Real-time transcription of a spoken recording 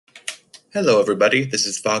Hello everybody, this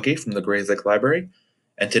is Foggy from the Grayslake Library,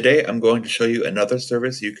 and today I'm going to show you another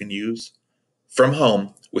service you can use from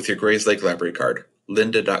home with your Grayslake Library card,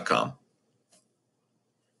 Lynda.com.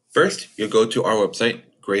 First, you'll go to our website,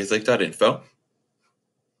 grayslake.info,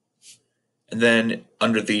 and then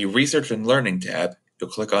under the Research and Learning tab, you'll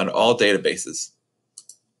click on All Databases.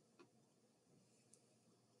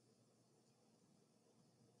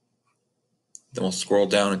 Then we'll scroll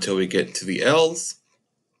down until we get to the L's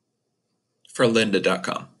for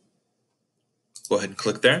lynda.com. Go ahead and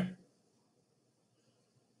click there.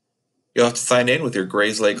 You'll have to sign in with your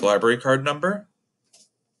Grayslake Library card number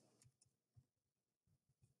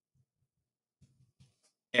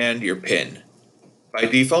and your PIN. By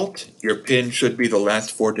default, your PIN should be the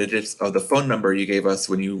last 4 digits of the phone number you gave us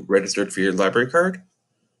when you registered for your library card.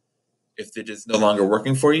 If it is no longer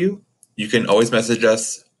working for you, you can always message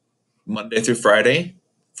us Monday through Friday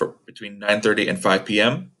for between 9:30 and 5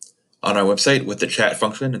 p.m. on our website with the chat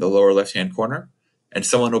function in the lower left-hand corner, and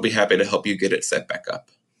someone will be happy to help you get it set back up.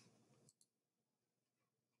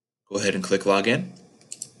 Go ahead and click Login.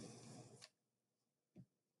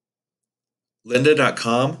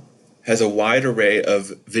 Lynda.com has a wide array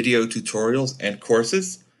of video tutorials and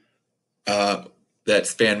courses that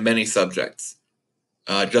span many subjects.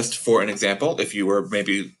 Just for an example, if you were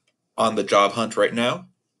maybe on the job hunt right now,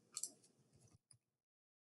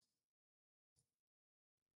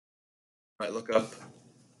 you might look up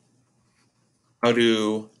how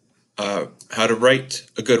to write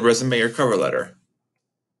a good resume or cover letter.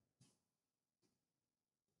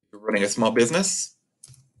 If you're running a small business,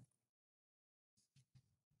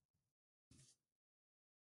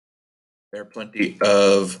 there are plenty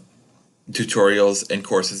of tutorials and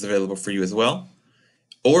courses available for you as well.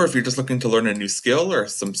 Or if you're just looking to learn a new skill or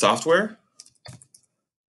some software,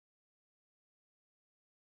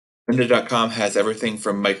 Lynda.com has everything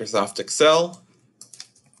from Microsoft Excel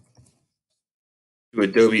to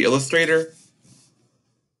Adobe Illustrator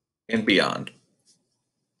and beyond.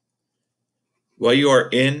 While you are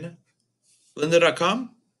in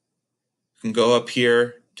Lynda.com, you can go up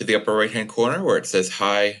here to the upper right-hand corner where it says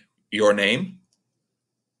Hi, Your Name,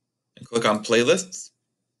 and click on Playlists.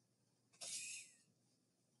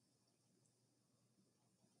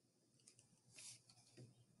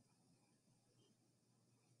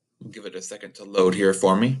 Give it a second to load here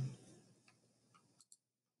for me.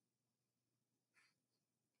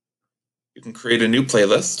 You can create a new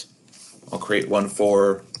playlist. I'll create one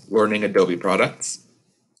for learning Adobe products.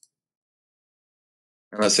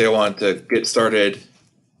 And let's say I want to get started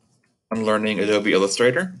on learning Adobe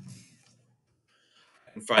Illustrator.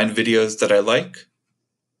 I can find videos that I like.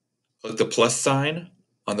 Click the plus sign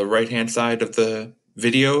on the right-hand side of the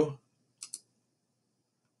video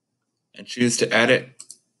and choose to add it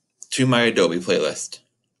to my Adobe playlist.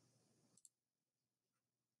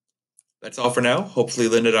 That's all for now. Hopefully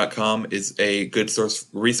Lynda.com is a good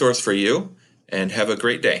resource for you, and have a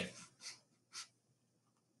great day.